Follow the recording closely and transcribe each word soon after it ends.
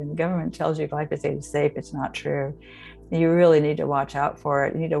the government tells you glyphosate is safe, it's not true. You really need to watch out for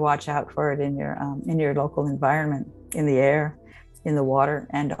it. You need to watch out for it in your local environment, in the air, in the water,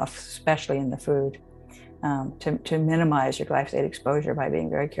 and especially in the food, to minimize your glyphosate exposure by being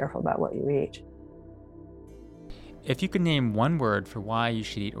very careful about what you eat. If you could name one word for why you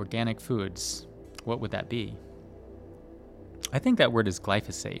should eat organic foods, what would that be? I think that word is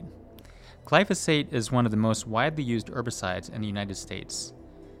glyphosate. Glyphosate is one of the most widely used herbicides in the United States.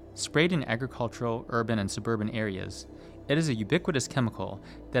 Sprayed in agricultural, urban, and suburban areas, it is a ubiquitous chemical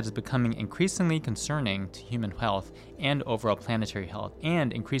that is becoming increasingly concerning to human health and overall planetary health,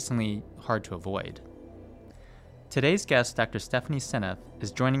 and increasingly hard to avoid. Today's guest, Dr. Stephanie Seneff,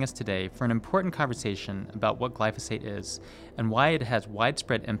 is joining us today for an important conversation about what glyphosate is and why it has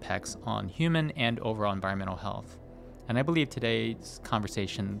widespread impacts on human and overall environmental health. And I believe today's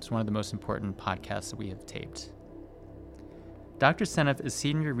conversation is one of the most important podcasts that we have taped. Dr. Seneff is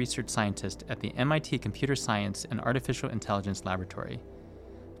Senior Research Scientist at the MIT Computer Science and Artificial Intelligence Laboratory.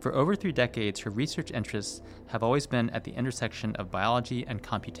 For over 3 decades, her research interests have always been at the intersection of biology and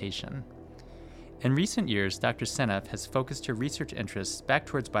computation. In recent years, Dr. Seneff has focused her research interests back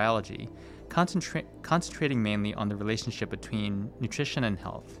towards biology, concentrating mainly on the relationship between nutrition and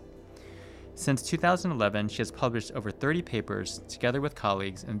health. Since 2011, she has published over 30 papers, together with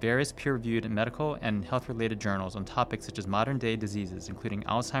colleagues, in various peer-reviewed medical and health-related journals on topics such as modern-day diseases, including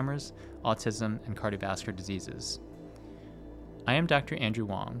Alzheimer's, autism, and cardiovascular diseases. I am Dr. Andrew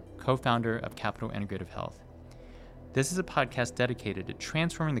Wong, co-founder of Capital Integrative Health. This is a podcast dedicated to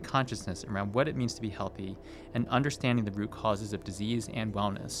transforming the consciousness around what it means to be healthy and understanding the root causes of disease and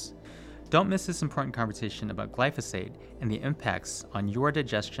wellness. Don't miss this important conversation about glyphosate and the impacts on your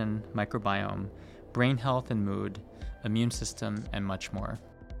digestion, microbiome, brain health and mood, immune system, and much more.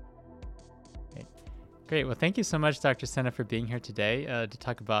 Okay. Great. Well, thank you so much, Dr. Seneff, for being here today to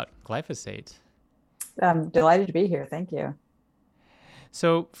talk about glyphosate. I'm delighted to be here. Thank you.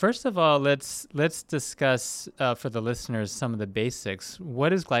 So first of all, let's discuss for the listeners some of the basics.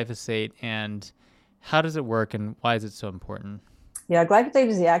 What is glyphosate and how does it work and why is it so important? Yeah, glyphosate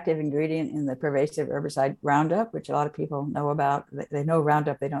is the active ingredient in the pervasive herbicide Roundup, which a lot of people know about. They know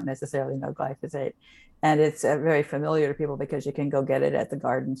Roundup, they don't necessarily know glyphosate. And it's very familiar to people because you can go get it at the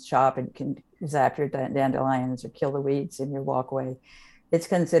garden shop and you can zap your dandelions or kill the weeds in your walkway. It's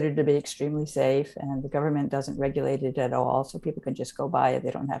considered to be extremely safe, and the government doesn't regulate it at all. So people can just go buy it.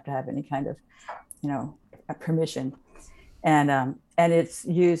 They don't have to have any kind of, permission. And it's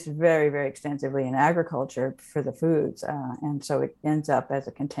used very, very extensively in agriculture for the foods. And so it ends up as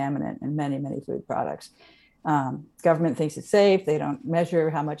a contaminant in many, many food products. Government thinks it's safe. They don't measure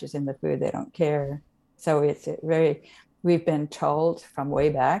how much is in the food. They don't care. So we've been told from way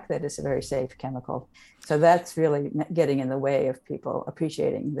back that it's a very safe chemical. So that's really getting in the way of people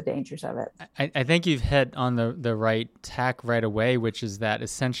appreciating the dangers of it. I think you've hit on the right tack right away, which is that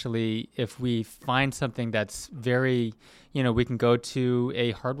essentially if we find something that's very, we can go to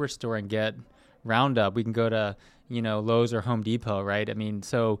a hardware store and get Roundup. We can go to, Lowe's or Home Depot, right? I mean,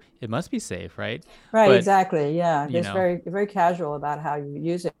 so it must be safe, right? Right, but, exactly. Yeah, it's very, very casual about how you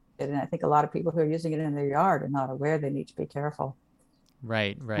use it. And I think a lot of people who are using it in their yard are not aware they need to be careful.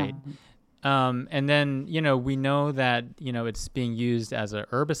 Right. And then, we know that, it's being used as a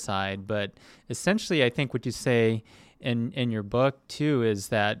herbicide, but essentially I think what you say in your book too is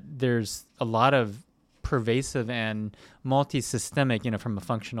that there's a lot of pervasive and multi-systemic, from a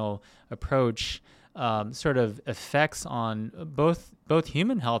functional approach, sort of effects on both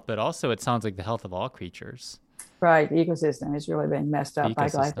human health, but also it sounds like the health of all creatures. Right, the ecosystem is really being messed up by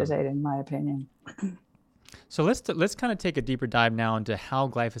glyphosate, in my opinion. So let's kind of take a deeper dive now into how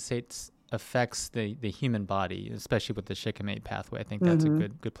glyphosate affects the human body, especially with the shikimate pathway. I think that's a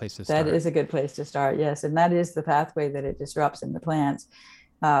good place to start. That is a good place to start, yes. And that is the pathway that it disrupts in the plants.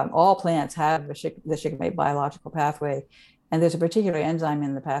 All plants have the shikimate biological pathway. And there's a particular enzyme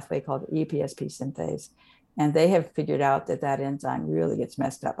in the pathway called EPSP synthase. And they have figured out that enzyme really gets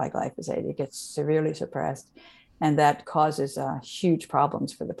messed up by glyphosate. It gets severely suppressed. And that causes huge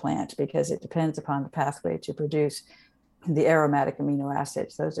problems for the plant because it depends upon the pathway to produce the aromatic amino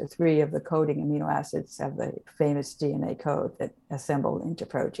acids. Those are 3 of the coding amino acids of the famous DNA code that assemble into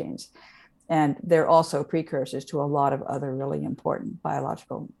proteins. And they're also precursors to a lot of other really important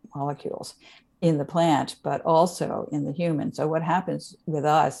biological molecules in the plant, but also in the human. So what happens with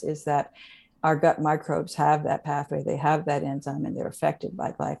us is that our gut microbes have that pathway, they have that enzyme, and they're affected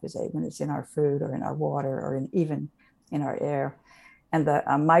by glyphosate when it's in our food or in our water or even in our air. And the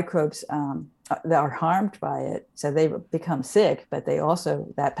microbes that are harmed by it, so they become sick, but they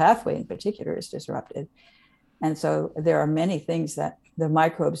also, that pathway in particular is disrupted. And so there are many things that the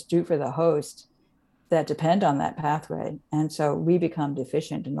microbes do for the host that depend on that pathway. And so we become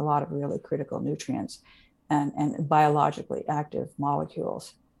deficient in a lot of really critical nutrients and biologically active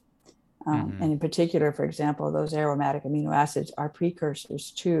molecules. And in particular, for example, those aromatic amino acids are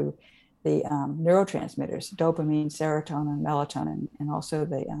precursors to the neurotransmitters, dopamine, serotonin, melatonin, and also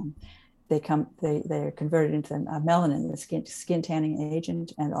they're converted into melanin, the skin tanning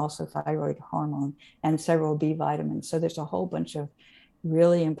agent, and also thyroid hormone and several B vitamins. So there's a whole bunch of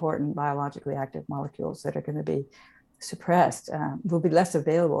really important biologically active molecules that are going to be suppressed, will be less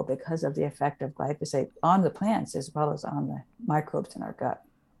available because of the effect of glyphosate on the plants as well as on the microbes in our gut.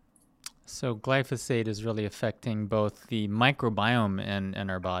 So glyphosate is really affecting both the microbiome in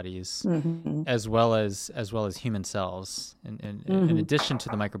our bodies, as well as human cells. In addition to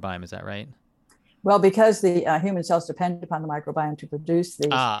the microbiome, is that right? Well, because the human cells depend upon the microbiome to produce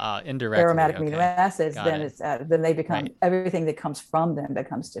these aromatic amino acids, then they become everything that comes from them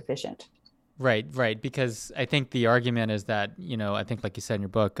becomes deficient. Right. Because I think the argument is that, I think like you said in your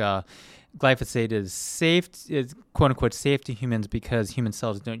book, glyphosate is quote unquote safe to humans because human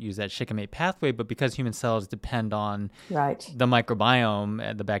cells don't use that shikimate pathway, but because human cells depend on the microbiome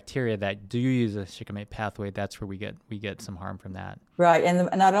and the bacteria that do use a shikimate pathway, that's where we get some harm from that. Right. And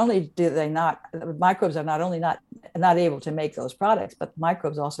not only microbes are not only not able to make those products, but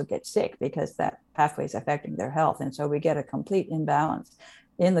microbes also get sick because that pathway is affecting their health. And so we get a complete imbalance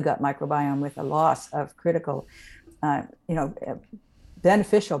in the gut microbiome with a loss of critical,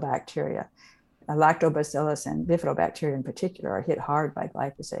 beneficial bacteria. Lactobacillus and bifidobacteria in particular are hit hard by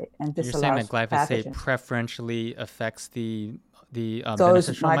glyphosate. And this You're saying that glyphosate preferentially affects the those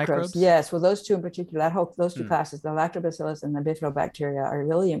beneficial microbes? Yes, well, those two in particular, those two classes, the lactobacillus and the bifidobacteria, are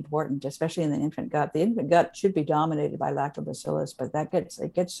really important, especially in the infant gut. The infant gut should be dominated by lactobacillus, but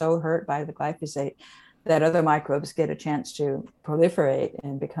it gets so hurt by the glyphosate that other microbes get a chance to proliferate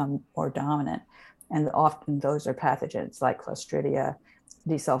and become more dominant. And often those are pathogens like Clostridia,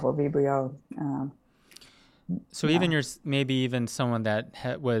 desulfovibrio. So maybe even someone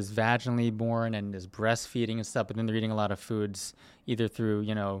that was vaginally born and is breastfeeding and stuff, but then they're eating a lot of foods either through,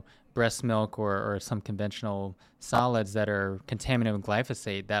 breast milk or some conventional solids that are contaminated with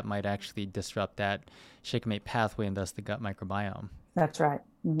glyphosate, that might actually disrupt that shikimate pathway and thus the gut microbiome. That's right.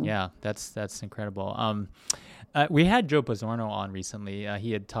 Mm-hmm. Yeah, that's incredible. We had Joe Pizzorno on recently.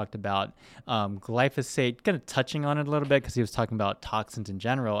 He had talked about glyphosate, kind of touching on it a little bit because he was talking about toxins in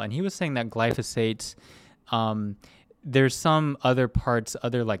general. And he was saying that glyphosate, there's some other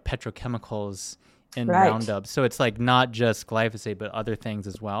like petrochemicals in Roundup. So it's like not just glyphosate, but other things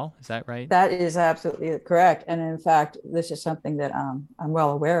as well. Is that right? That is absolutely correct. And in fact, this is something that I'm well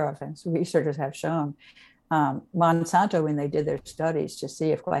aware of, and so researchers have shown. Monsanto, when they did their studies to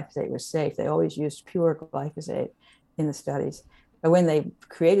see if glyphosate was safe, they always used pure glyphosate in the studies. But when they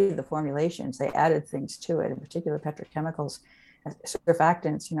created the formulations, they added things to it, in particular petrochemicals,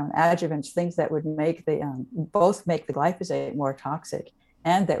 surfactants, and adjuvants, things that would make both make the glyphosate more toxic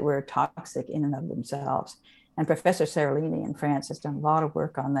and that were toxic in and of themselves. And Professor Seralini in France has done a lot of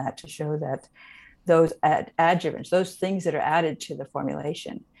work on that to show that those adjuvants, those things that are added to the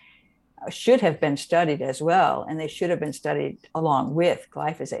formulation, should have been studied as well, and they should have been studied along with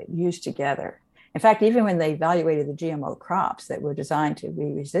glyphosate, used together. In fact, even when they evaluated the GMO crops that were designed to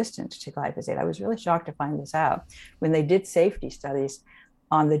be resistant to glyphosate, I was really shocked to find this out. When they did safety studies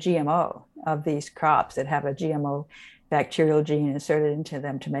on the GMO of these crops that have a GMO bacterial gene inserted into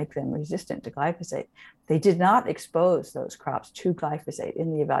them to make them resistant to glyphosate, they did not expose those crops to glyphosate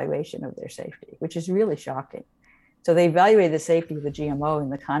in the evaluation of their safety, which is really shocking. So they evaluated the safety of the GMO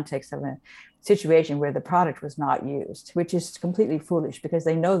in the context of a situation where the product was not used, which is completely foolish because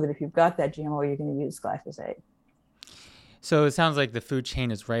they know that if you've got that GMO, you're going to use glyphosate. So it sounds like the food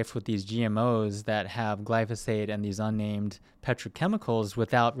chain is rife with these GMOs that have glyphosate and these unnamed petrochemicals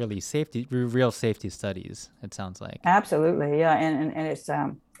without real safety studies, it sounds like. Absolutely, yeah. And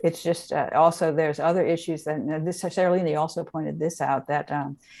it's just also there's other issues that Seralini also pointed this out that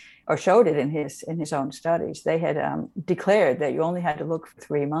or showed it in his own studies. They had declared that you only had to look for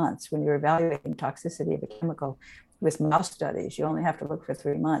 3 months when you're evaluating toxicity of a chemical. With mouse studies, you only have to look for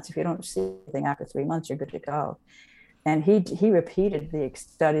 3 months. If you don't see anything after 3 months, you're good to go. And he repeated the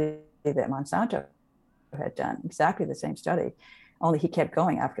study that Monsanto had done, exactly the same study, only he kept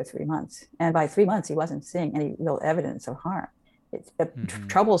going after 3 months. And by 3 months, he wasn't seeing any real evidence of harm.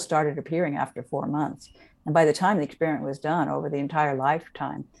 Trouble started appearing after 4 months. And by the time the experiment was done, over the entire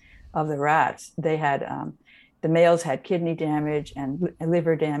lifetime of the rats, they had the males had kidney damage and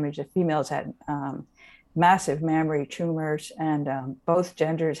liver damage. The females had massive mammary tumors, and both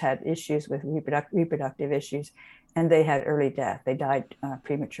genders had issues with reproductive issues, and they had early death. They died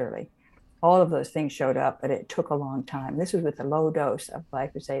prematurely. All of those things showed up, but it took a long time. This was with a low dose of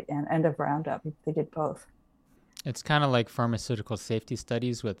glyphosate and of Roundup. They did both. It's kind of like pharmaceutical safety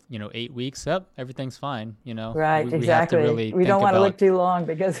studies with, 8 weeks up, everything's fine. Right, we exactly. have to really we don't want to look too long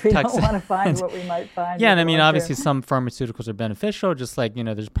because we don't want to find what we might find. Yeah, and I mean, obviously some pharmaceuticals are beneficial, just like,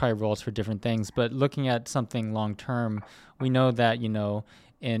 there's probably roles for different things. But looking at something long term, we know that,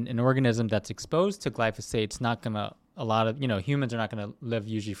 in an organism that's exposed to glyphosate, it's not going to, humans are not going to live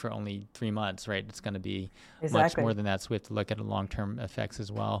usually for only 3 months, right? It's going to be much more than that. So we have to look at the long-term effects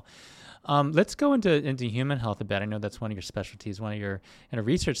as well. Let's go into human health a bit. I know that's one of your specialties, one of your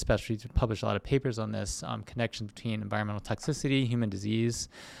research specialties. You published a lot of papers on this, connections between environmental toxicity, human disease.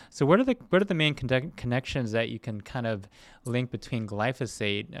 So what are the main connections that you can kind of link between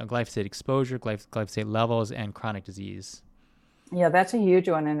glyphosate exposure, glyphosate levels, and chronic disease? Yeah, that's a huge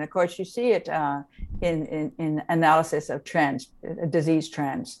one. And of course, you see it in analysis of trends, disease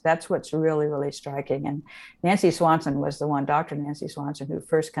trends. That's what's really, really striking. And Nancy Swanson was the one, Dr. Nancy Swanson, who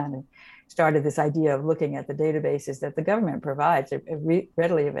first kind of started this idea of looking at the databases that the government provides. They're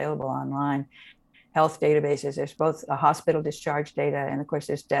readily available online, health databases. There's both a hospital discharge data, and of course,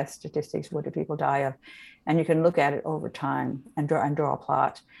 there's death statistics. What do people die of? And you can look at it over time and draw a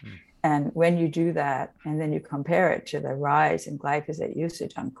plot. And when you do that, and then you compare it to the rise in glyphosate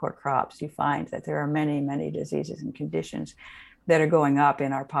usage on core crops, you find that there are many, many diseases and conditions that are going up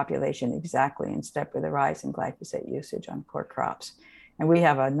in our population exactly in step with the rise in glyphosate usage on core crops. And we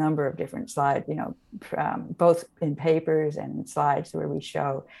have a number of different slides, both in papers and in slides where we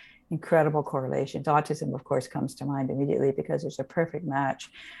show incredible correlations. Autism, of course, comes to mind immediately because there's a perfect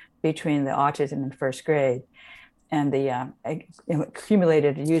match between the autism in first grade and the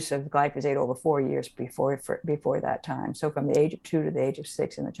accumulated use of glyphosate over 4 years before that time. So from the age of 2 to the age of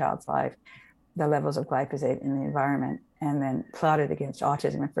 6 in the child's life, the levels of glyphosate in the environment, and then plotted against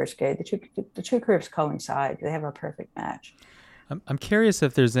autism in first grade, the two curves coincide. They have a perfect match. I'm curious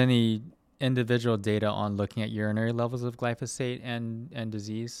if there's any individual data on looking at urinary levels of glyphosate and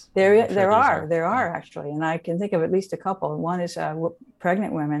disease. There are actually, and I can think of at least a couple. One is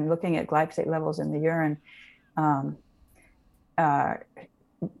pregnant women looking at glyphosate levels in the urine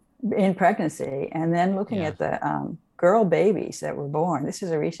in pregnancy, and then looking at the girl babies that were born. This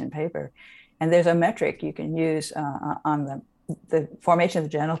is a recent paper, and there's a metric you can use on the formation of the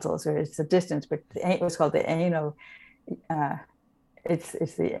genitals, or it's the distance, but what's called the it's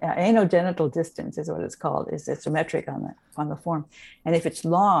the anogenital distance is what it's called. It's a metric on the form, and if it's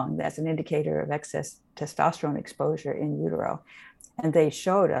long, that's an indicator of excess testosterone exposure in utero. And they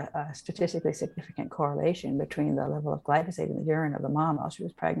showed a statistically significant correlation between the level of glyphosate in the urine of the mom while she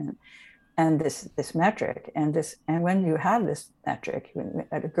was pregnant and this metric. And when you have this metric,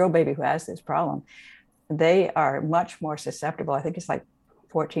 a girl baby who has this problem, they are much more susceptible. I think it's like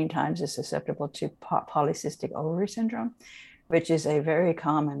 14 times as susceptible to polycystic ovary syndrome, which is a very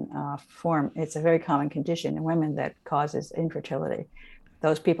common form. It's a very common condition in women that causes infertility.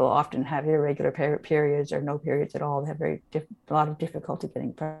 Those people often have irregular periods or no periods at all. They have a lot of difficulty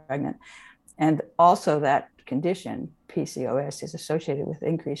getting pregnant. And also that condition, PCOS, is associated with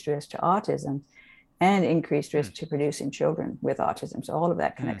increased risk to autism and increased risk to producing children with autism. So all of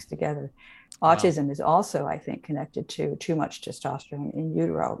that connects together. Autism is also, I think, connected to too much testosterone in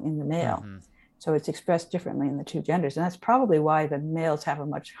utero in the male. So it's expressed differently in the two genders. And that's probably why the males have a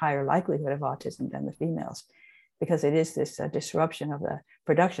much higher likelihood of autism than the females, because it is this disruption of the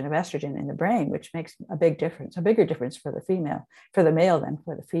production of estrogen in the brain, which makes a bigger difference for the male than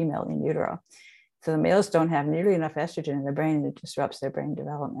for the female in utero. So the males don't have nearly enough estrogen in their brain, and it disrupts their brain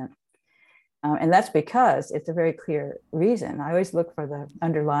development. And that's because it's a very clear reason. I always look for the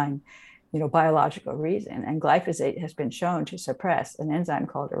underlying, biological reason. And glyphosate has been shown to suppress an enzyme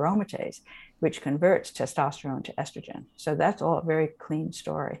called aromatase, which converts testosterone to estrogen. So that's all a very clean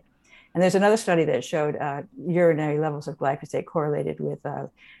story. And there's another study that showed urinary levels of glyphosate correlated with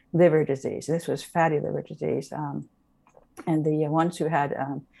liver disease. This was fatty liver disease. And the ones who had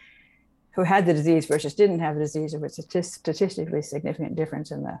the disease versus didn't have the disease, there was a statistically significant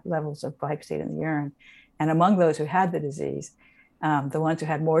difference in the levels of glyphosate in the urine. And among those who had the disease, the ones who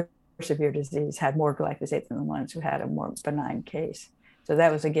had more severe disease had more glyphosate than the ones who had a more benign case. So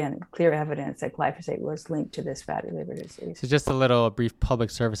that was, again, clear evidence that glyphosate was linked to this fatty liver disease. So just a brief public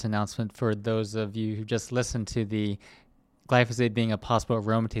service announcement for those of you who just listened to the glyphosate being a possible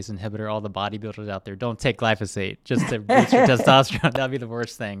aromatase inhibitor. All the bodybuilders out there, don't take glyphosate just to boost your testosterone. That'd be the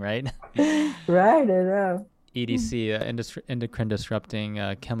worst thing, right? Right, I know. EDC, endocrine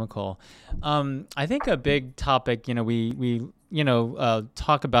disrupting chemical. I think a big topic, we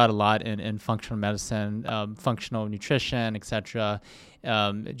talk about a lot in functional medicine, functional nutrition, etc.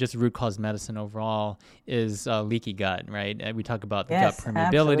 Just root cause medicine overall is leaky gut, right? And we talk about the gut Yes, permeability.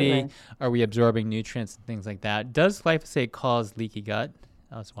 absolutely. Are we absorbing nutrients and things like that? Does glyphosate cause leaky gut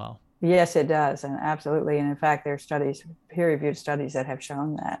as well? Yes, it does, and absolutely. And in fact, there are studies, peer-reviewed studies that have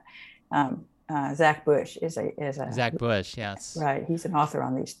shown that. Zach Bush is a Zach Bush, yes. right. He's an author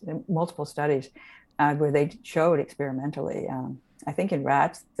on these multiple studies where they showed experimentally, I think in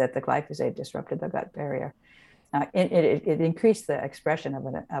rats, that the glyphosate disrupted the gut barrier. It increased the expression of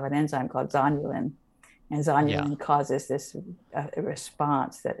an enzyme called zonulin, and Yeah. zonulin causes this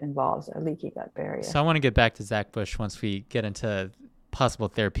response that involves a leaky gut barrier. So I want to get back to Zach Bush once we get into possible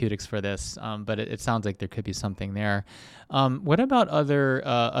therapeutics for this, but it sounds like there could be something there. What about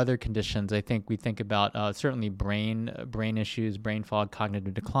other conditions? I think we think about certainly brain issues, brain fog,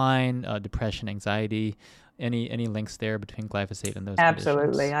 cognitive decline, depression, anxiety. Any links there between glyphosate and those Absolutely.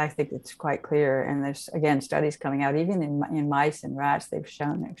 conditions? I think it's quite clear. And there's, again, studies coming out, even in mice and rats, they've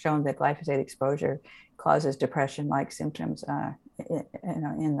shown that glyphosate exposure causes depression-like symptoms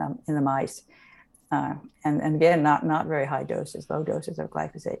in the mice. And again, not very high doses. Low doses of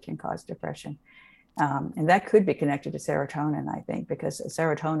glyphosate can cause depression. And that could be connected to serotonin, I think, because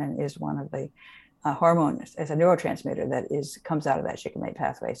serotonin is one of the hormones, as a neurotransmitter that comes out of that shikimate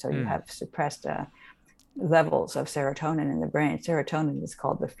pathway. So you have suppressed levels of serotonin in the brain. Serotonin is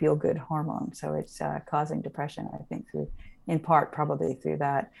called the feel-good hormone. So it's causing depression, I think, in part probably through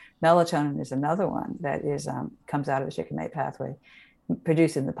that. Melatonin is another one that comes out of the shikimate pathway,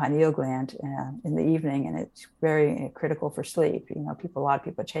 produced in the pineal gland in the evening, and it's very critical for sleep. A lot of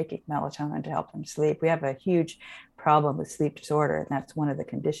people take melatonin to help them sleep. We have a huge problem with sleep disorder, and that's one of the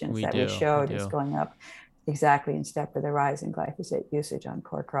conditions we showed is going up exactly in step with the rise in glyphosate usage on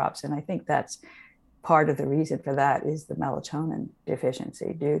core crops. And I think that's part of the reason for that is the melatonin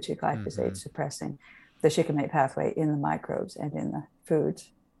deficiency due to glyphosate suppressing the shikimate pathway in the microbes and in the foods,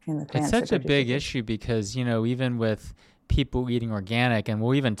 in the plants. It's such a big issue because, even with people eating organic, and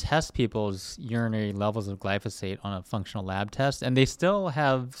we'll even test people's urinary levels of glyphosate on a functional lab test, and they still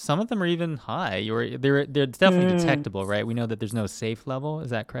have, some of them are even high, or they're definitely detectable, right? We know that there's no safe level.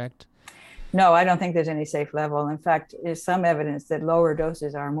 Is that correct? No, I don't think there's any safe level. In fact, there's some evidence that lower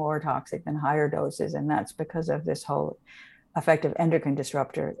doses are more toxic than higher doses, and that's because of this whole effective endocrine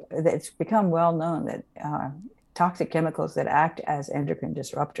disruptor. It's become well known that toxic chemicals that act as endocrine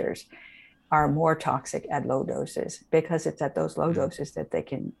disruptors are more toxic at low doses, because it's at those low doses that they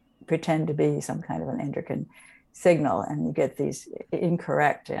can pretend to be some kind of an endocrine signal, and you get these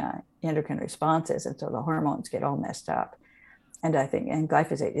incorrect endocrine responses, and so the hormones get all messed up. And I think,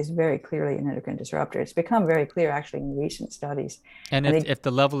 glyphosate is very clearly an endocrine disruptor. It's become very clear actually in recent studies. And if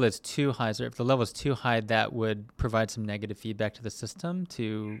the level is too high, that would provide some negative feedback to the system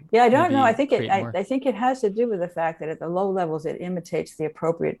I don't know. I think it has to do with the fact that at the low levels, it imitates the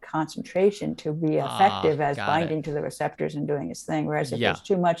appropriate concentration to be effective as binding to the receptors and doing its thing. Whereas if there's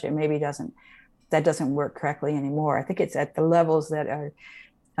too much, it maybe doesn't work correctly anymore. I think it's at the levels that are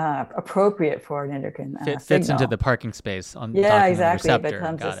appropriate for an endocrine fits into the parking space on exactly. It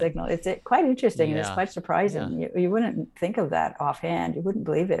becomes a signal. It's quite interesting and it's quite surprising. You wouldn't think of that offhand. You wouldn't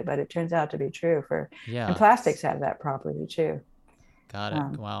believe it, but it turns out to be true. And plastics have that property too. Got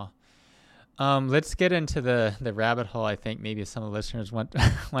it. Wow. Let's get into the rabbit hole. I think maybe some of the listeners want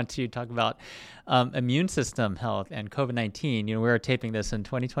to talk about immune system health and COVID-19. We are taping this in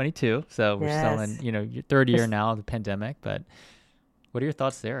 2022, so we're still in your third year now of the pandemic. But what are your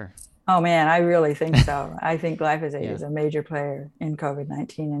thoughts there? Oh man, I really think so. I think glyphosate is a major player in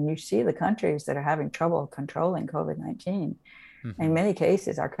COVID-19, and you see the countries that are having trouble controlling COVID-19. In many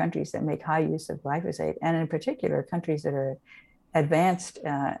cases, are countries that make high use of glyphosate, and in particular, countries that are advanced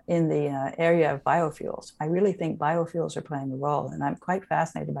in the area of biofuels. I really think biofuels are playing a role, and I'm quite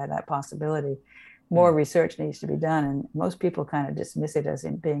fascinated by that possibility. More research needs to be done, and most people kind of dismiss it as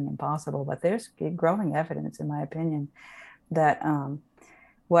being impossible, but there's growing evidence, in my opinion, that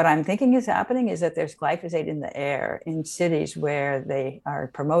what I'm thinking is happening is that there's glyphosate in the air in cities where they are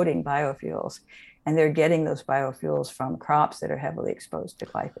promoting biofuels, and they're getting those biofuels from crops that are heavily exposed to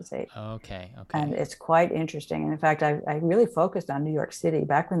glyphosate. Okay. And it's quite interesting. And in fact, I really focused on New York City.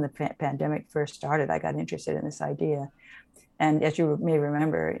 Back when the pandemic first started, I got interested in this idea. And as you may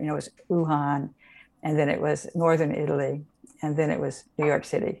remember, it was Wuhan, and then it was Northern Italy, and then it was New York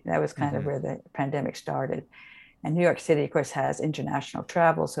City. That was kind of where the pandemic started. And New York City, of course, has international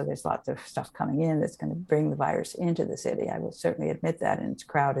travel, so there's lots of stuff coming in that's going to bring the virus into the city. I will certainly admit that, and it's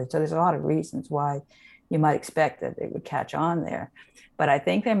crowded. So there's a lot of reasons why you might expect that it would catch on there. But I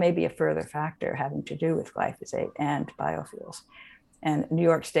think there may be a further factor having to do with glyphosate and biofuels. And New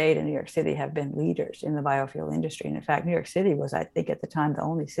York State and New York City have been leaders in the biofuel industry. And in fact, New York City was, I think, at the time, the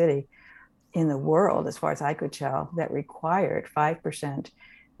only city in the world, as far as I could tell, that required 5%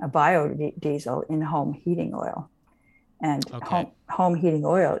 biodiesel in home heating oil. And home heating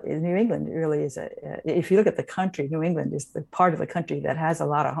oil in New England really is if you look at the country, New England is the part of the country that has a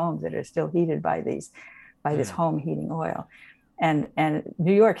lot of homes that are still heated by this home heating oil. And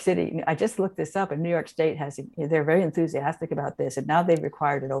New York City, I just looked this up, and New York State they're very enthusiastic about this. And now they've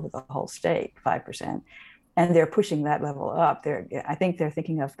required it over the whole state, 5%. And they're pushing that level up. I think they're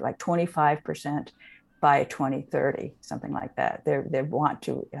thinking of like 25% by 2030, something like that. They want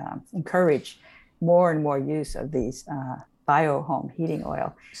to encourage more and more use of these bio home heating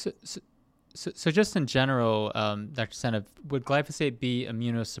oil. So just in general, Dr. Seneff, would glyphosate be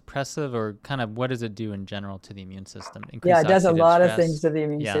immunosuppressive, or kind of what does it do in general to the immune system? Yeah, it does a lot of things to the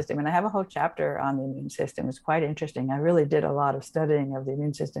immune system. And I have a whole chapter on the immune system. It's quite interesting. I really did a lot of studying of the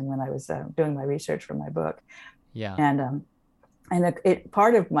immune system when I was doing my research for my book. Yeah. And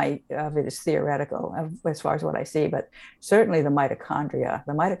part of it is theoretical as far as what I see, but certainly the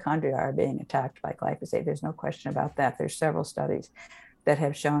mitochondria are being attacked by glyphosate. There's no question about that. There's several studies that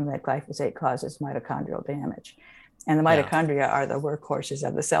have shown that glyphosate causes mitochondrial damage. And the mitochondria are the workhorses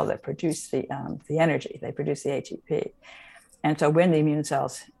of the cell that produce the energy. They produce the ATP. And so when the immune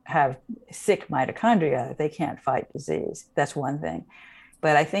cells have sick mitochondria, they can't fight disease. That's one thing.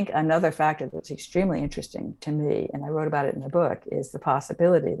 But I think another factor that's extremely interesting to me, and I wrote about it in the book, is the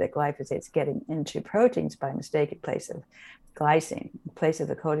possibility that glyphosate's getting into proteins by mistake in place of glycine, in place of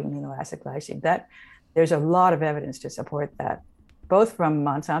the coding amino acid glycine. That there's a lot of evidence to support that, both from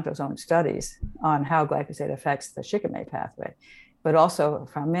Monsanto's own studies on how glyphosate affects the shikimate pathway, but also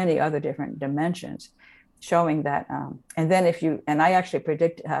from many other different dimensions, showing that. And then I actually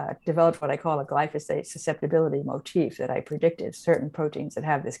developed what I call a glyphosate susceptibility motif, that I predicted certain proteins that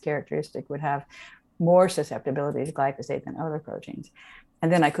have this characteristic would have more susceptibility to glyphosate than other proteins.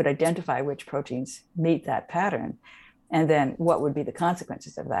 And then I could identify which proteins meet that pattern, and then what would be the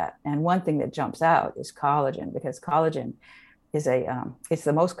consequences of that. And one thing that jumps out is collagen, because collagen is it's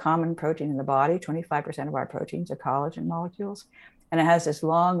the most common protein in the body. 25% of our proteins are collagen molecules. And it has this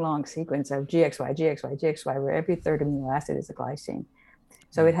long sequence of GXY, where every third amino acid is a glycine.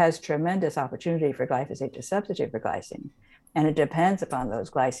 So it has tremendous opportunity for glyphosate to substitute for glycine. And it depends upon those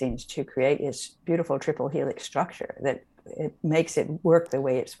glycines to create its beautiful triple helix structure that it makes it work the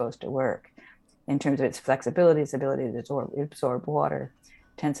way it's supposed to work in terms of its flexibility, its ability to absorb water,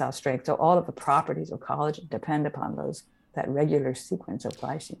 tensile strength. So all of the properties of collagen depend upon that regular sequence of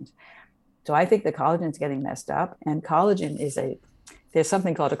glycines. So I think the collagen is getting messed up, and collagen there's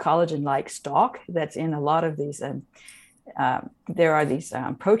something called a collagen-like stalk that's in a lot of these. There are these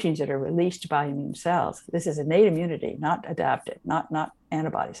proteins that are released by immune cells. This is innate immunity, not adaptive, not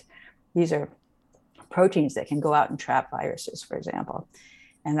antibodies. These are proteins that can go out and trap viruses, for example,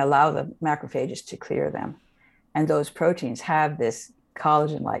 and allow the macrophages to clear them. And those proteins have this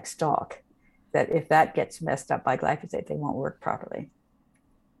collagen-like stalk that if that gets messed up by glyphosate, they won't work properly.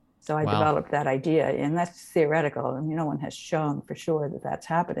 So I developed that idea, and that's theoretical. I mean, no one has shown for sure that that's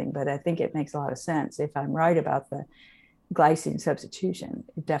happening, but I think it makes a lot of sense. If I'm right about the glycine substitution,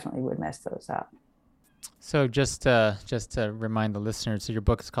 it definitely would mess those up. So just to remind the listeners, so your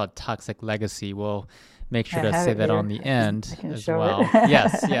book is called Toxic Legacy. We'll make sure to say that on the end as well.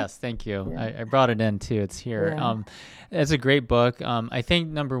 Yes, thank you. Yeah. I brought it in too. It's here. Yeah. It's a great book. I think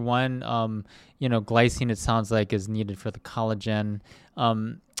number one, glycine, it sounds like, is needed for the collagen.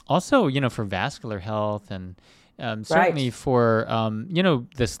 Also, for vascular health, and certainly for,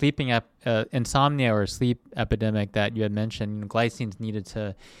 the sleeping insomnia or sleep epidemic that you had mentioned. Glycine's needed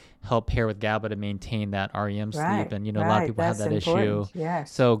to help pair with GABA to maintain that REM sleep. And, a lot of people have that issue.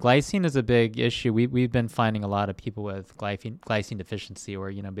 Yes. So glycine is a big issue. We've been finding a lot of people with glycine deficiency,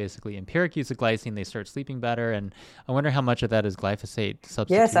 or, basically empiric use of glycine, they start sleeping better. And I wonder how much of that is glyphosate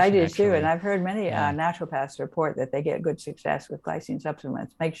substitution. Yes, I do too. And I've heard many naturopaths report that they get good success with glycine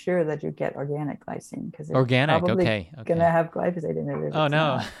supplements. Make sure that you get organic glycine, because it's probably going to have glyphosate in it. Oh,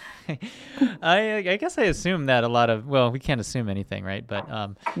 no. I guess I assume that we can't assume anything, right? But,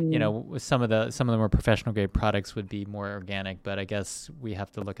 some of the more professional grade products would be more organic, but I guess we have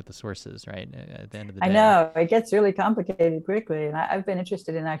to look at the sources, right? At the end of the day. I know it gets really complicated quickly, and I've been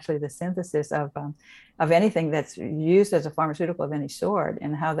interested in actually the synthesis of anything that's used as a pharmaceutical of any sort,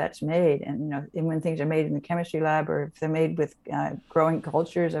 and how that's made. And and when things are made in the chemistry lab, or if they're made with growing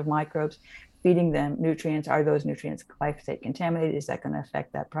cultures of microbes, feeding them nutrients. Are those nutrients glyphosate contaminated? Is that going to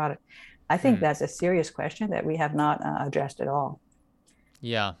affect that product? I think that's a serious question that we have not addressed at all.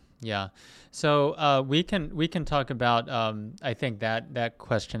 Yeah, yeah. So we can talk about. I think that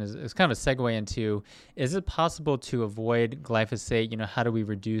question is kind of a segue into: is it possible to avoid glyphosate? How do we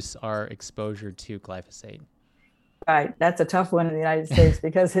reduce our exposure to glyphosate? Right, that's a tough one in the United States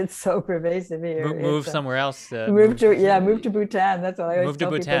because it's so pervasive here. Move somewhere else. Move to Bhutan. That's what I always move to tell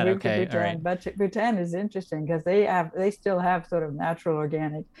Bhutan. people. Move Okay, to Bhutan. all right. But Bhutan is interesting because they still have sort of natural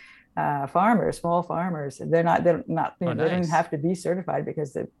organic farmers, small farmers. They're not they don't have to be certified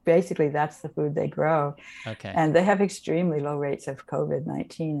because basically that's the food they grow. Okay. And they have extremely low rates of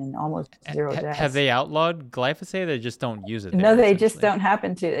COVID-19 and almost zero deaths. Have they outlawed glyphosate? They just don't use it. No, they just don't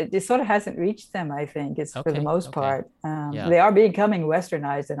happen to. It sort of hasn't reached them, I think, it's for the most part. They are becoming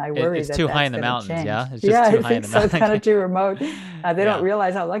westernized, and I worry it's that too that's high in the gonna mountains. change. Yeah, it's just too high in the mountains. So it's kind of too remote. They don't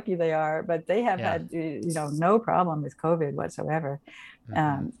realize how lucky they are, but they have had no problem with COVID whatsoever.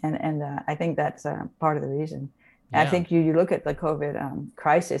 I think that's part of the reason. I think you look at the COVID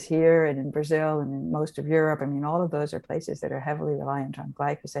crisis here and in Brazil and in most of Europe. I mean, all of those are places that are heavily reliant on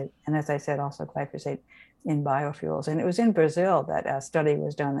glyphosate. And as I said, also glyphosate in biofuels. And it was in Brazil that a study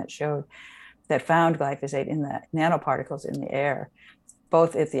was done that found glyphosate in the nanoparticles in the air,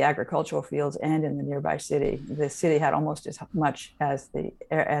 both at the agricultural fields and in the nearby city. The city had almost as much as the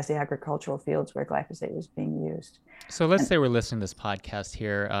agricultural fields where glyphosate was being used. So let's say we're listening to this podcast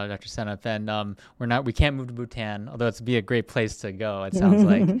here, Dr. Seneff, and we can't move to Bhutan, although it'd be a great place to go, it sounds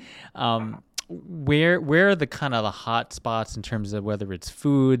like. Where are the kind of the hot spots in terms of whether it's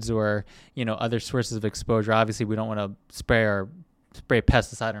foods or, other sources of exposure? Obviously, we don't want to spray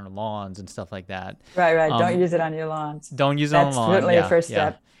pesticide on our lawns and stuff like that. Right. Don't use it on your lawns. Don't use it on the lawn. That's certainly a first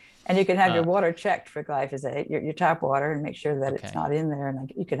step. And you can have your water checked for glyphosate, your tap water, and make sure that it's not in there.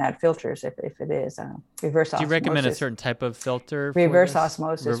 And you can add filters if it is. Reverse osmosis. Do you recommend a certain type of filter? Reverse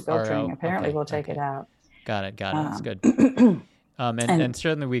osmosis filtering apparently will take it out. Got it. That's good. And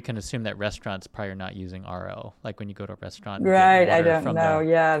certainly we can assume that restaurants probably are not using RO, like when you go to a restaurant. Right, I don't know.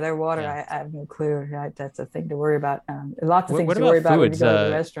 Their water, I have no clue. Right, that's a thing to worry about. Lots of things to worry about when you go to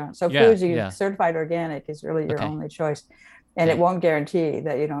the restaurant. So foods, certified organic is really your only choice. And it won't guarantee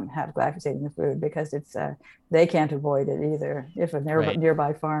that you don't have glyphosate in the food because they can't avoid it either. If a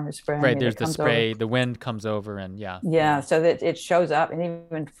nearby farm is spraying, right? There's the spray. The wind comes over, and so that it shows up. And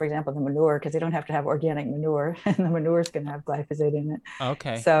even, for example, the manure, because they don't have to have organic manure, and the manure is going to have glyphosate in it.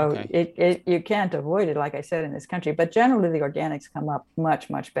 Okay. So you can't avoid it, like I said, in this country. But generally, the organics come up much,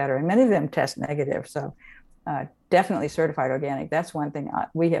 much better, and many of them test negative. So. Definitely certified organic. That's one thing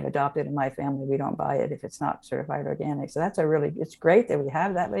we have adopted in my family. We don't buy it if it's not certified organic. So it's great that we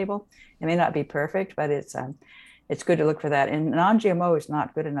have that label. It may not be perfect, but it's good to look for that. And non-GMO is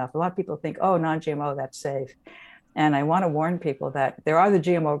not good enough. A lot of people think, oh, non-GMO, that's safe. And I want to warn people that there are the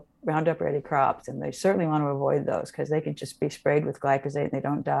GMO Roundup Ready crops, and they certainly want to avoid those because they can just be sprayed with glyphosate and they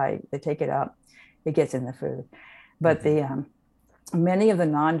don't die. They take it up, it gets in the food. But many of the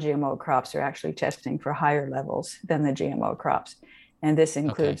non-GMO crops are actually testing for higher levels than the GMO crops. And this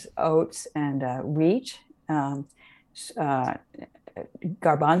includes oats and wheat,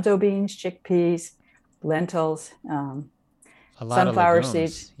 garbanzo beans, chickpeas, lentils, sunflower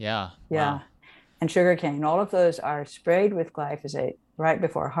seeds. Yeah. Wow. And sugarcane. All of those are sprayed with glyphosate right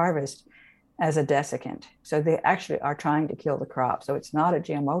before harvest as a desiccant. So they actually are trying to kill the crop. So it's not a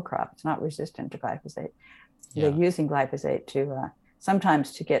GMO crop. It's not resistant to glyphosate. They're using glyphosate to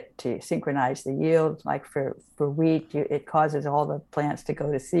sometimes to synchronize the yield. Like for wheat, it causes all the plants to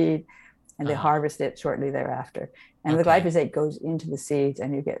go to seed, and they harvest it shortly thereafter. And the glyphosate goes into the seeds,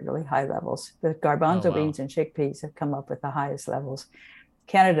 and you get really high levels. The garbanzo beans and chickpeas have come up with the highest levels.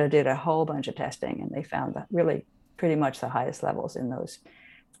 Canada did a whole bunch of testing, and they found that really pretty much the highest levels in those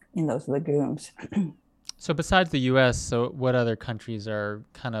legumes. So besides the U.S., so what other countries are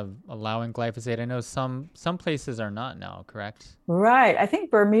kind of allowing glyphosate? I know some places are not now, correct? Right. I think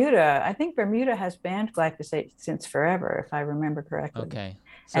Bermuda has banned glyphosate since forever, if I remember correctly. Okay.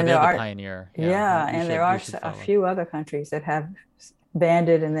 So they're the pioneer. And there are a few other countries that have banned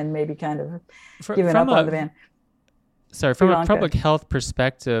it and then maybe kind of given up on the ban. Sorry, from a public health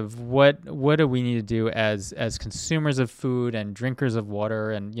perspective, what do we need to do as consumers of food and drinkers of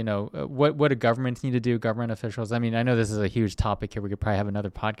water, and what do governments need to do, government officials? I mean, I know this is a huge topic here. We could probably have another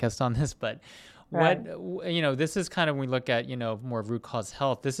podcast on this, but this is kind of, when we look at more root cause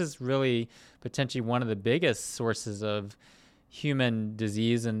health, this is really potentially one of the biggest sources of human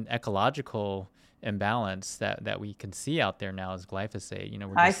disease and ecological imbalance that we can see out there now is glyphosate.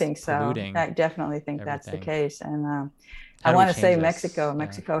 We're I just think so. polluting I definitely think that's the everything. case. And I How do we want to say change this? Yeah.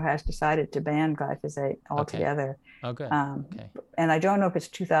 Mexico has decided to ban glyphosate Okay. altogether. Oh, good. Um, Okay. and I don't know if it's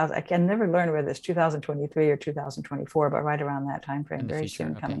 2000. I can never learn whether it's 2023 or 2024, but right around that time frame, In the very future.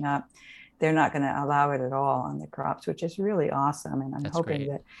 soon Okay. coming up, they're not going to allow it at all on the crops, which is really awesome. And I'm That's hoping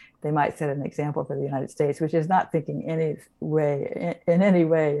great. that they might set an example for the United States, which is not thinking any way in any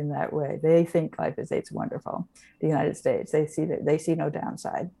way in that way. They think glyphosate's wonderful. The United States, they see no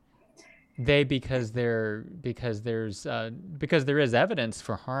downside. Because there is evidence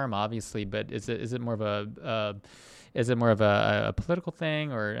for harm, obviously, but is it more of a political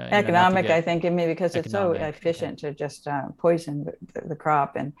thing, or not to Economic, I get think, and maybe because it's so economic? Okay. efficient to just poison the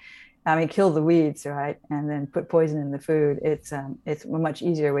crop and I mean kill the weeds, right, and then put poison in the food. It's a much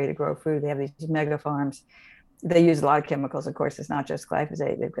easier way to grow food. They have these mega farms. They use a lot of chemicals. Of course, it's not just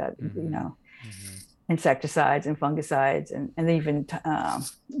glyphosate. They've got Mm-hmm. Mm-hmm. insecticides and fungicides and even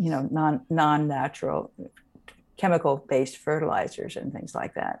non-natural chemical based fertilizers and things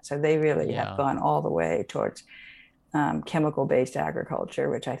like that. So they really have Yeah. gone all the way towards chemical based agriculture,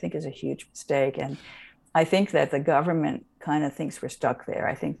 which I think is a huge mistake. And I think that the government kind of thinks we're stuck there.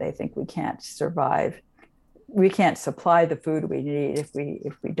 I think they think we can't survive. We can't supply the food we need if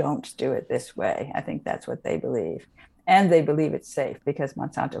we don't do it this way. I think that's what they believe. And they believe it's safe because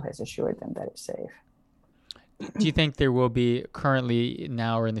Monsanto has assured them that it's safe. Do you think there will be currently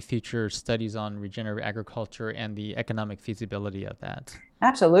now or in the future studies on regenerative agriculture and the economic feasibility of that?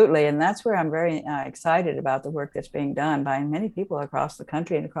 Absolutely. And that's where I'm very excited about the work that's being done by many people across the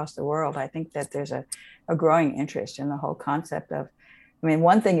country and across the world. I think that there's a growing interest in the whole concept of, I mean,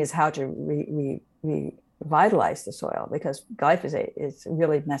 one thing is how to revitalize the soil because glyphosate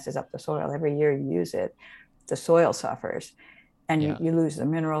really messes up the soil. Every year you use it, the soil suffers and Yeah. you lose the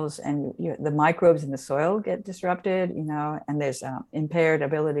minerals and the microbes in the soil get disrupted, and there's impaired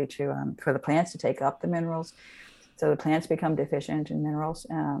ability for the plants to take up the minerals. So the plants become deficient in minerals.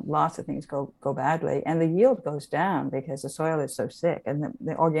 Lots of things go badly, and the yield goes down because the soil is so sick, and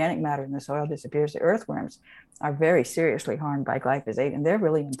the organic matter in the soil disappears. The earthworms are very seriously harmed by glyphosate, and they're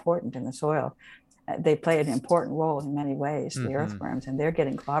really important in the soil. They play an important role in many ways, the earthworms, and they're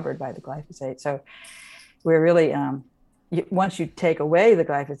getting clobbered by the glyphosate. So we're really once you take away the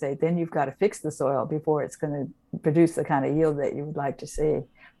glyphosate, then you've got to fix the soil before it's going to produce the kind of yield that you would like to see.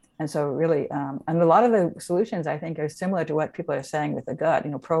 And so really, and a lot of the solutions I think are similar to what people are saying with the gut,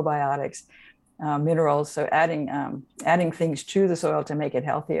 probiotics, minerals. So adding things to the soil to make it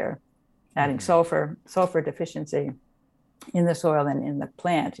healthier, adding sulfur deficiency in the soil and in the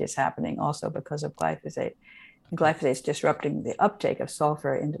plant is happening also because of glyphosate. And glyphosate is disrupting the uptake of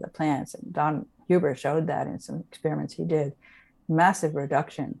sulfur into the plants. And Don Huber showed that in some experiments he did, massive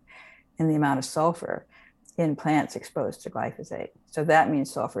reduction in the amount of sulfur in plants exposed to glyphosate. So that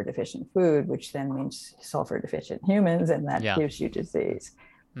means sulfur deficient food, which then means sulfur deficient humans, and that gives you disease.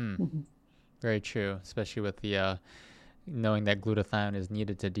 Very true, especially with the knowing that glutathione is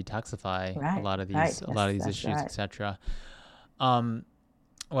needed to detoxify a lot of these issues, etc.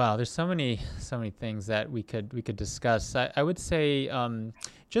 Wow, there's so many things that we could discuss. I would say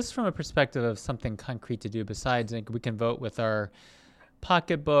just from a perspective of something concrete to do besides, we can vote with our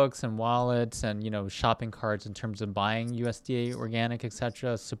pocketbooks and wallets and shopping carts in terms of buying USDA organic,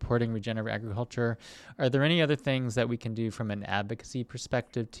 etc., supporting regenerative agriculture. Are there any other things that we can do from an advocacy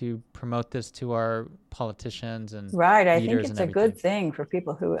perspective to promote this to our politicians and right? I think it's a good thing for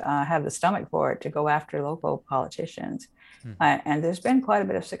people who have the stomach for it to go after local politicians. And there's been quite a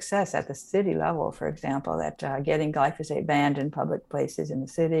bit of success at the city level, for example, that getting glyphosate banned in public places in the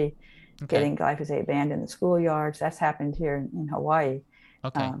city, getting glyphosate banned in the schoolyards. That's happened here in Hawaii.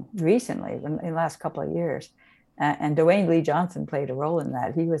 Recently, in the last couple of years. And Dwayne Lee Johnson played a role in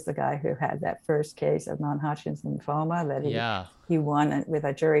that. He was the guy who had that first case of non-Hodgkin's lymphoma that he won with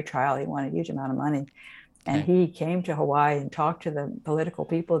a jury trial. He won a huge amount of money. And he came to Hawaii and talked to the political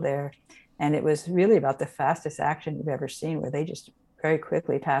people there. And it was really about the fastest action you've ever seen, where they just very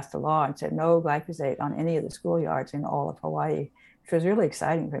quickly passed a law and said no glyphosate on any of the schoolyards in all of Hawaii, which was really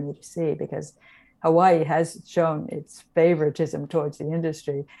exciting for me to see because Hawaii has shown its favoritism towards the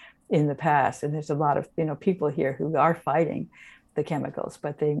industry in the past. And there's a lot of people here who are fighting the chemicals,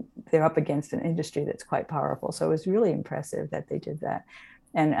 but they're up against an industry that's quite powerful. So it was really impressive that they did that.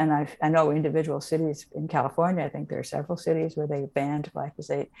 And I know individual cities in California, I think there are several cities where they banned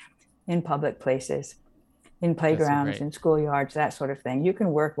glyphosate in public places, in playgrounds, in schoolyards, that sort of thing. You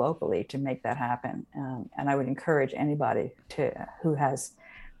can work locally to make that happen. And I would encourage anybody who has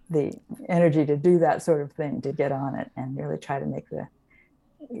the energy to do that sort of thing to get on it and really try to make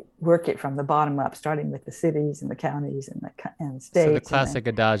work it from the bottom up, starting with the cities and the counties and the So the states, and then classic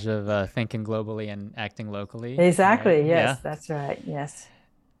adage of thinking globally and acting locally, right? exactly, Yeah. yes, that's right, yes,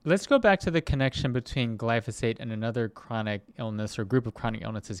 Let's go back to the connection between glyphosate and another chronic illness or group of chronic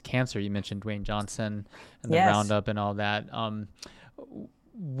illnesses, cancer. You mentioned Dwayne Johnson and the yes. Roundup and all that.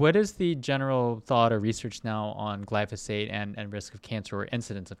 What is the general thought or research now on glyphosate and risk of cancer or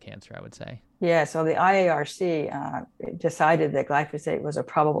incidence of cancer, I would say? Yeah, so the IARC decided that glyphosate was a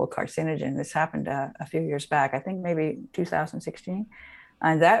probable carcinogen. This happened a few years back, I think maybe 2016.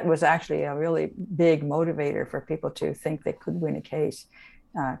 And that was actually a really big motivator for people to think they could win a case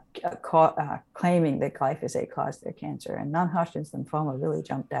claiming that glyphosate caused their cancer. And non-Hodgkin's lymphoma really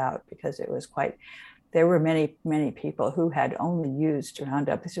jumped out because it was quite, there were many, many people who had only used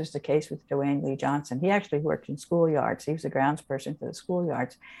Roundup. This was the case with Dwayne Lee Johnson. He actually worked in schoolyards. He was a grounds person for the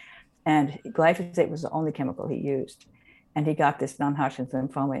schoolyards. And glyphosate was the only chemical he used. And he got this non-Hodgkin's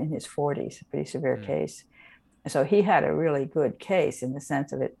lymphoma in his 40s, a pretty severe case. So he had a really good case in the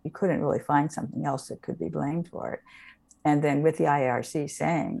sense of it, you couldn't really find something else that could be blamed for it. And then with the IARC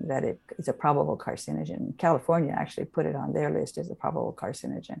saying that it is a probable carcinogen, California actually put it on their list as a probable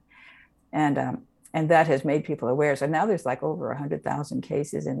carcinogen. And that has made people aware. So now there's like over 100,000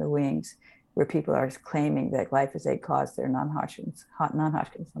 cases in the wings where people are claiming that glyphosate caused their non-Hodgkin's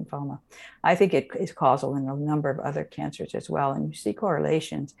lymphoma. I think it is causal in a number of other cancers as well. And you see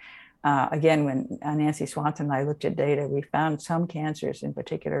correlations. Again, when Nancy Swanson and I looked at data, we found some cancers in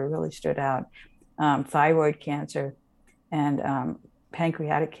particular really stood out. Thyroid cancer and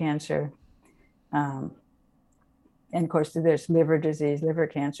pancreatic cancer. And of course, there's liver disease, liver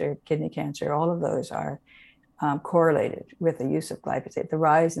cancer, kidney cancer. All of those are correlated with the use of glyphosate, the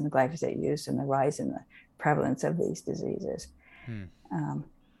rise in the glyphosate use and the rise in the prevalence of these diseases.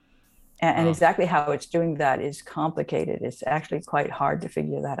 And exactly how it's doing that is complicated. It's actually quite hard to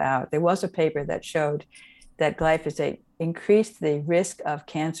figure that out. There was a paper that showed that glyphosate increased the risk of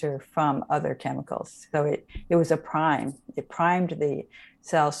cancer from other chemicals. So it was a prime. It primed the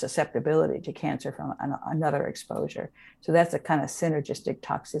cell's susceptibility to cancer from another exposure. So that's a kind of synergistic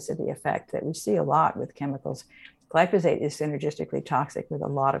toxicity effect that we see a lot with chemicals. Glyphosate is synergistically toxic with a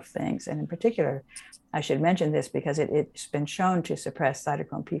lot of things. And in particular, I should mention this because it's been shown to suppress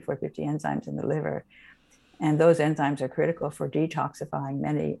cytochrome P450 enzymes in the liver. And those enzymes are critical for detoxifying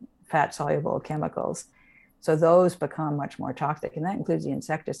many fat-soluble chemicals. So those become much more toxic, and that includes the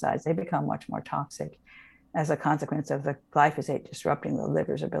insecticides. They become much more toxic as a consequence of the glyphosate disrupting the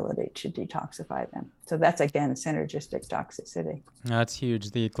liver's ability to detoxify them. So that's, again, synergistic toxicity. That's huge.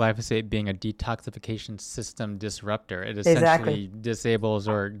 The glyphosate being a detoxification system disruptor. It essentially disables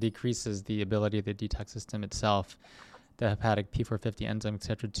or decreases the ability of the detox system itself, the hepatic P450 enzyme, et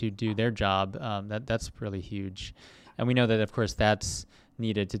cetera, to do their job. That's really huge. And we know that, of course, that's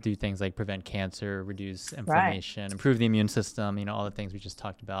needed to do things like prevent cancer, reduce inflammation, improve the immune system, all the things we just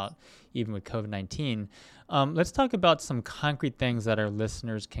talked about, even with COVID-19. Let's talk about some concrete things that our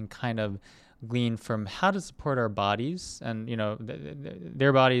listeners can kind of glean from how to support our bodies and,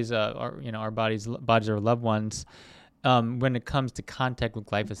 their bodies, our bodies or loved ones. When it comes to contact with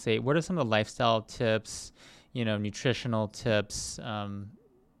glyphosate, what are some of the lifestyle tips, nutritional tips,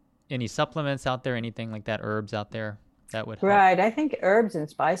 any supplements out there, anything like that, herbs out there that would help? Right. I think herbs and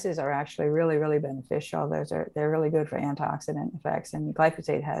spices are actually really, really beneficial. They're really good for antioxidant effects. And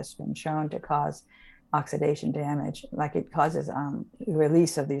glyphosate has been shown to cause oxidation damage, like it causes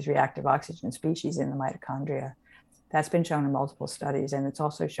release of these reactive oxygen species in the mitochondria. That's been shown in multiple studies. And it's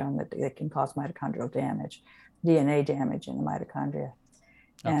also shown that it can cause mitochondrial damage, DNA damage in the mitochondria.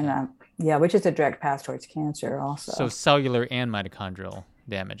 Okay. And which is a direct path towards cancer also. So cellular and mitochondrial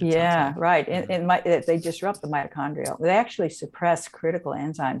damage. Yeah, right. They disrupt the mitochondria. They actually suppress critical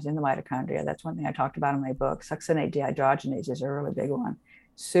enzymes in the mitochondria. That's one thing I talked about in my book. Succinate dehydrogenase is a really big one.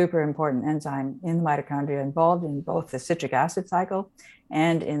 Super important enzyme in the mitochondria, involved in both the citric acid cycle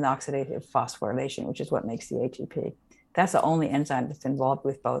and in the oxidative phosphorylation, which is what makes the ATP. That's the only enzyme that's involved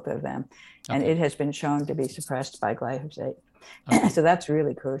with both of them. Okay. And it has been shown to be suppressed by glyphosate. Okay. So that's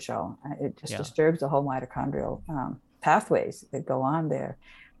really crucial. It just disturbs the whole mitochondrial pathways that go on there,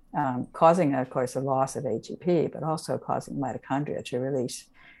 causing, of course, a loss of ATP, but also causing mitochondria to release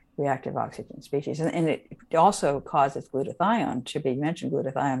reactive oxygen species. And it also causes glutathione, should be mentioned,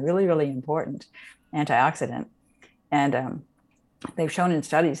 glutathione, really, really important antioxidant. And they've shown in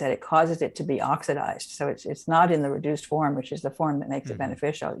studies that it causes it to be oxidized. So it's not in the reduced form, which is the form that makes it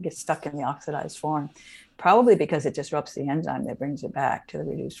beneficial. It gets stuck in the oxidized form, probably because it disrupts the enzyme that brings it back to the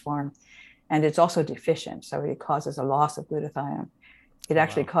reduced form. And it's also deficient, so it causes a loss of glutathione. It Oh,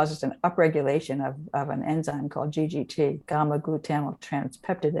 actually wow. causes an upregulation of an enzyme called GGT, gamma glutamyl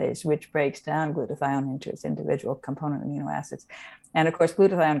transpeptidase, which breaks down glutathione into its individual component amino acids. And of course,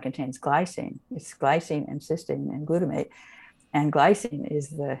 glutathione contains glycine. It's glycine and cysteine and glutamate. And glycine is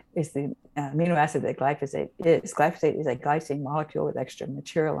the amino acid that glyphosate is. Glyphosate is a glycine molecule with extra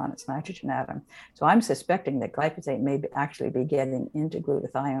material on its nitrogen atom. So I'm suspecting that glyphosate may actually be getting into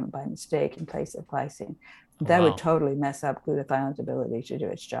glutathione by mistake in place of glycine. Oh, That would wow. totally mess up glutathione's ability to do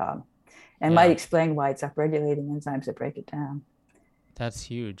its job, and might Yeah, explain why it's upregulating enzymes that break it down. that's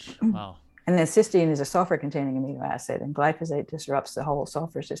huge. Wow. And then cysteine is a sulfur-containing amino acid, and glyphosate disrupts the whole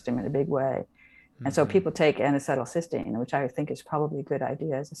sulfur system in a big way. And so Hmm. people take N-acetylcysteine, which I think is probably a good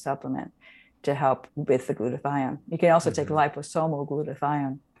idea as a supplement to help with the glutathione. You can also take liposomal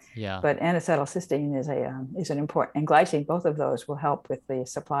glutathione, Yeah. but N-acetylcysteine is an important, and glycine, both of those will help with the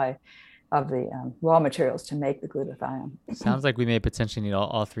supply of the raw materials to make the glutathione. Sounds like we may potentially need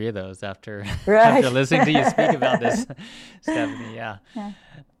all three of those after Right. after listening to you speak about this, Stephanie. Yeah. Yeah.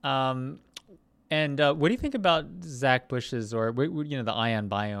 Um, and what do you think about Zach Bush's or the Ion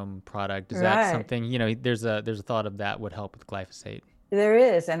Biome product? Is that Right. something there's a thought of that would help with glyphosate? There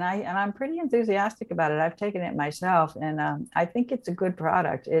is, and I'm pretty enthusiastic about it. I've taken it myself, and I think it's a good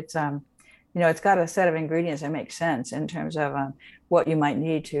product. It's got a set of ingredients that make sense in terms of what you might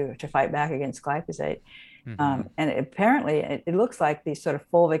need to fight back against glyphosate. Hmm. And apparently, it looks like these sort of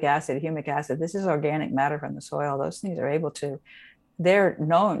fulvic acid, humic acid. This is organic matter from the soil. Those things are able to. They're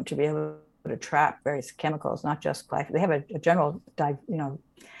known to be able to trap various chemicals, not just glyphosate. They have a general,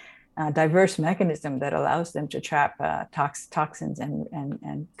 diverse mechanism that allows them to trap toxins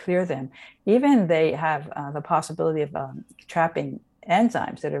and clear them. Even they have the possibility of trapping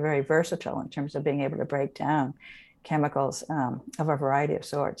enzymes that are very versatile in terms of being able to break down chemicals of a variety of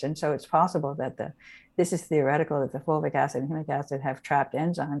sorts. And so it's possible that this is theoretical, that the fulvic acid and humic acid have trapped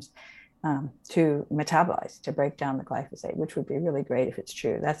enzymes to metabolize, to break down the glyphosate, which would be really great if it's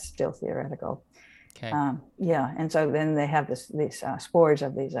true. That's still theoretical. Okay. Yeah, and so then they have these spores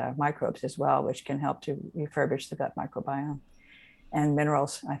of these microbes as well, which can help to refurbish the gut microbiome, and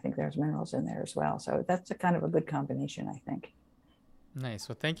minerals. I think there's minerals in there as well. So that's a kind of a good combination, I think. Nice.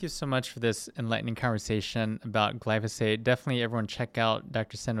 Well, thank you so much for this enlightening conversation about glyphosate. Definitely everyone check out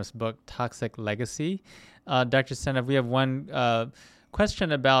Dr. Senov's book, Toxic Legacy. Dr. Senov, we have one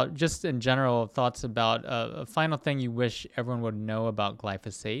question about just in general thoughts about a final thing you wish everyone would know about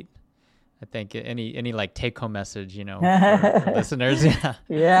glyphosate. I think any like take home message, for listeners. Yeah.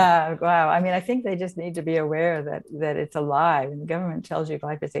 Yeah, wow. I mean, I think they just need to be aware that it's a lie. When the government tells you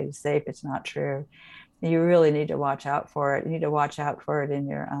glyphosate is safe, it's not true. You really need to watch out for it. You need to watch out for it in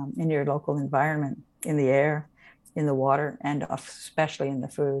your local environment, in the air, in the water, and especially in the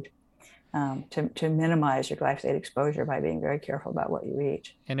food. To minimize your glyphosate exposure by being very careful about what you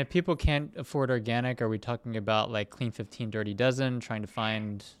eat. And if people can't afford organic, are we talking about like Clean 15 Dirty Dozen, trying to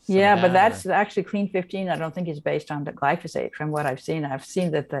find some Yeah, of but that, that's actually Clean 15. I don't think is based on the glyphosate. From what I've seen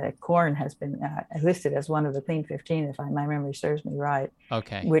that the corn has been listed as one of the Clean 15, if my memory serves me right.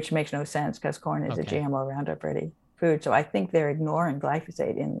 Okay. Which makes no sense because corn is a GMO Roundup Ready food. So I think they're ignoring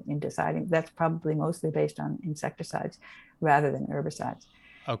glyphosate in deciding. That's probably mostly based on insecticides rather than herbicides.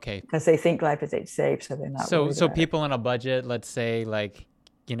 Okay. Because they think glyphosate's safe, so they're not. So people on a budget, let's say, like,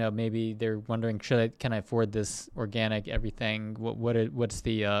 maybe they're wondering, can I afford this organic everything? What's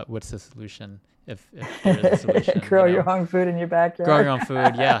the solution? If there is a solution, grow your own food in your backyard. Grow your own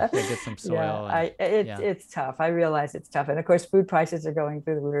food, yeah. Get some soil. It's tough. I realize it's tough, and of course, food prices are going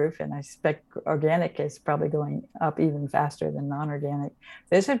through the roof, and I suspect organic is probably going up even faster than non-organic.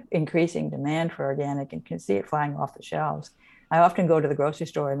 There's an increasing demand for organic, and you can see it flying off the shelves. I often go to the grocery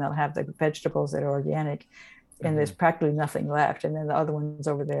store and they'll have the vegetables that are organic and there's practically nothing left. And then the other ones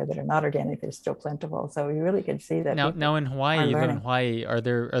over there that are not organic, they're still plentiful. So you really can see that. Now in Hawaii, you live in Hawaii, are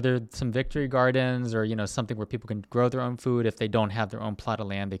there some victory gardens or, something where people can grow their own food? If they don't have their own plot of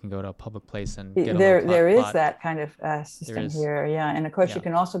land, they can go to a public place and get there is that kind of system here. Yeah. And of course you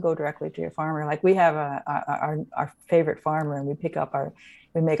can also go directly to your farmer. Like we have our favorite farmer and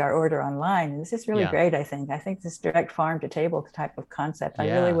we make our order online. And this is really great, I think. I think this direct farm to table type of concept, I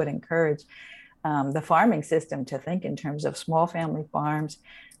really would encourage the farming system to think in terms of small family farms,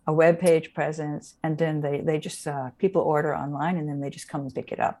 a web page presence, and then they just, people order online and then they just come and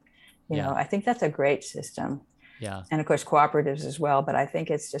pick it up. I think that's a great system. Yeah. And of course, cooperatives as well. But I think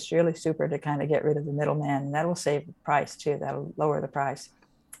it's just really super to kind of get rid of the middleman, and that will save the price too. That'll lower the price.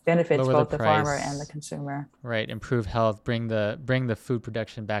 benefits lower both the the farmer price. and the consumer. Right, improve health, bring the food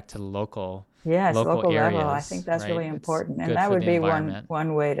production back to Yes, local level. I think areas, that's right? really It's important. And good that for would the be environment.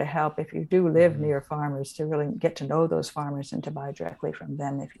 one way to help if you do live Hmm. near farmers, to really get to know those farmers and to buy directly from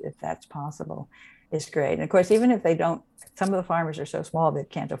them if that's possible, is great. And of course, even if they don't, some of the farmers are so small they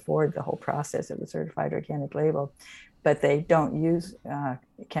can't afford the whole process of the certified organic label, but they don't use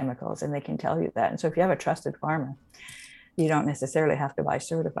chemicals, and they can tell you that. And so if you have a trusted farmer, you don't necessarily have to buy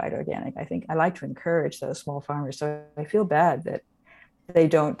certified organic. I think I like to encourage those small farmers. So I feel bad that they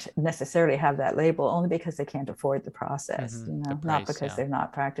don't necessarily have that label, only because they can't afford the process, The not price, because yeah. they're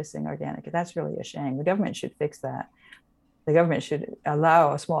not practicing organic. That's really a shame. The government should fix that. The government should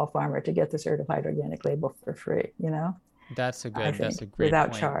allow a small farmer to get the certified organic label for free, I That's a think, great without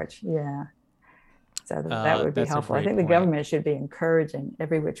point. charge. Yeah. So that would be That's a helpful. I great think the point. government should be encouraging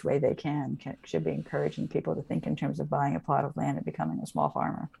every which way they should be encouraging people to think in terms of buying a plot of land and becoming a small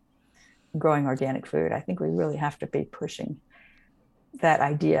farmer, growing organic food. I think we really have to be pushing that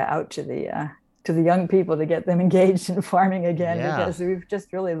idea out to the young people to get them engaged in farming again, Yeah. because we've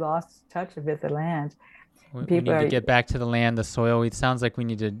just really lost touch with the land. We People need to are get back to the land, the soil. It sounds like we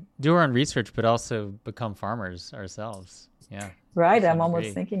need to do our own research, but also become farmers ourselves. Yeah, to right. I'm some almost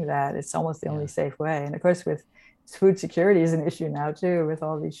degree. thinking that it's almost the Yeah, only safe way. And of course, with food security is an issue now too, with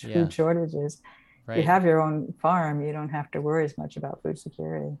all these yeah, food shortages. If you right, have your own farm, you don't have to worry as much about food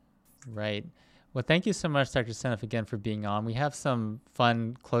security. right. Well, thank you so much, Dr. Seneff, again for being on. We have some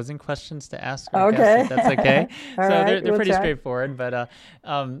fun closing questions to ask our guests, if Okay. that's okay. All So right. they're We'll pretty try. straightforward. But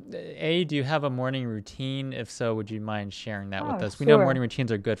do you have a morning routine? If so, would you mind sharing that with Oh, us? We know morning sure.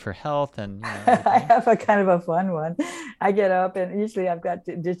 routines are good for health and I everything. have a kind of a fun one. I get up, and usually I've got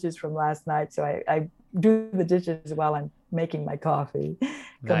dishes from last night. So I do the dishes while I'm making my coffee.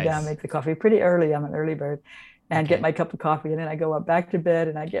 Come down, Nice. make the coffee pretty early. I'm an early bird, and get Okay. my cup of coffee. And then I go up back to bed,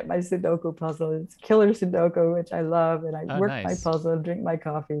 and I get my Sudoku puzzle. It's killer Sudoku, which I love. And I Oh, work my nice. puzzle, drink my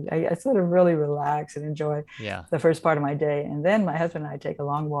coffee. I sort of really relax and enjoy Yeah. the first part of my day. And then my husband and I take a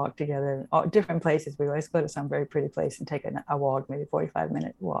long walk together, all different places. We always go to some very pretty place and take a walk, maybe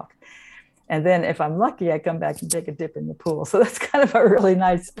 45-minute walk. And then if I'm lucky, I come back and take a dip in the pool. So that's kind of a really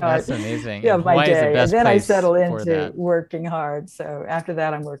nice start That's amazing. And of my Hawaii is the day. And best then I place settle for into that. working hard. So after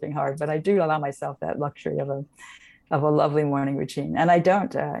that, I'm working hard. But I do allow myself that luxury of a lovely morning routine. And I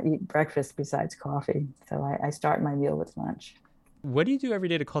don't eat breakfast besides coffee. So I start my meal with lunch. What do you do every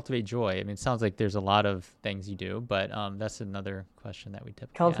day to cultivate joy? I mean, it sounds like there's a lot of things you do, but that's another question that we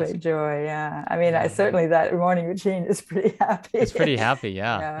typically ask. Cultivate joy. Yeah. I mean, I Yeah. certainly that morning routine is pretty happy. It's pretty happy.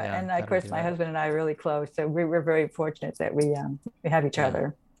 Yeah. Yeah. Yeah. And of Gotta course, do my it. husband and I are really close. So we're very fortunate that we have each Yeah.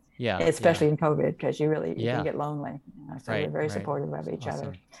 other, Yeah. Yeah. especially in COVID, because you can Yeah. get lonely. So we're Right. very Right. supportive of each other.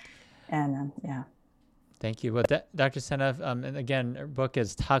 Awesome. And yeah. Thank you. Well, Dr. Seneff, and again, her book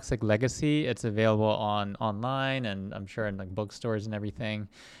is Toxic Legacy. It's available online and I'm sure in like bookstores and everything.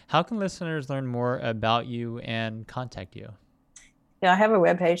 How can listeners learn more about you and contact you? Yeah, I have a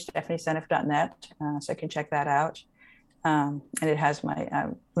webpage, stephanieseneff.net, so you can check that out. And it has my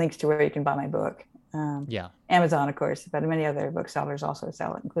links to where you can buy my book. Yeah. Amazon, of course, but many other booksellers also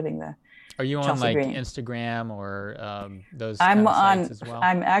sell it, including the Are you on Chelsea like Green. Instagram or those I'm kind of sites on. as well?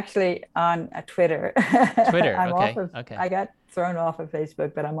 I'm actually on Twitter. Twitter. I'm off Okay. of. Okay. I got thrown off of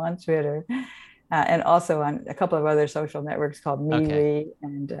Facebook, but I'm on Twitter, and also on a couple of other social networks called Okay. MeWe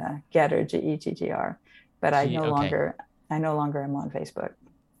and Gettr, Gettr. But Okay. I no longer am on Facebook.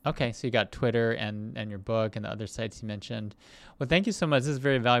 Okay, so you got Twitter and your book and the other sites you mentioned. Well, thank you so much. This is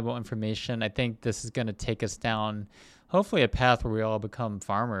very valuable information. I think this is going to take us down, hopefully, a path where we all become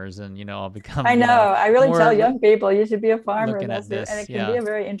farmers and all become I know. I really more tell young people you should be a farmer. looking at And this. it can be Yeah. a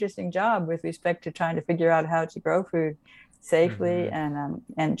very interesting job with respect to trying to figure out how to grow food safely Hmm.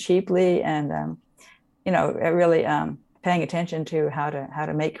 and cheaply, and really paying attention to how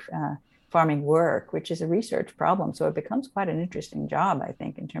to make farming work, which is a research problem. So it becomes quite an interesting job, I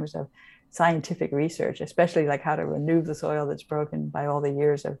think, in terms of scientific research, especially like how to renew the soil that's broken by all the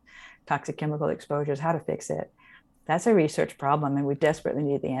years of toxic chemical exposures, how to fix it. That's a research problem, and we desperately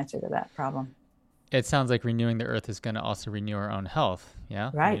need the answer to that problem. It sounds like renewing the earth is going to also renew our own health.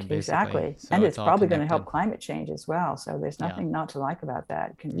 Yeah. I Right, mean, basically. exactly. So And it's it's all probably going to connected. help climate change as well. So there's Yeah. nothing not to like about that.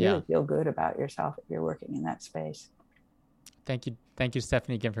 You can Yeah. really feel good about yourself if you're working in that space. Thank you. Thank you,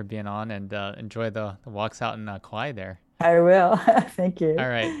 Stephanie, again for being on and enjoy the walks out in Kauai there. I will. Thank you. All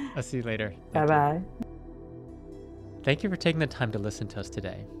right. I'll see you later. Bye bye. Thank you for taking the time to listen to us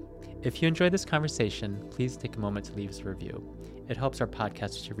today. If you enjoyed this conversation, please take a moment to leave us a review. It helps our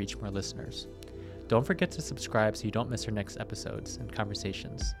podcast to reach more listeners. Don't forget to subscribe so you don't miss our next episodes and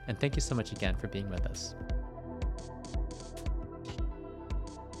conversations. And thank you so much again for being with us.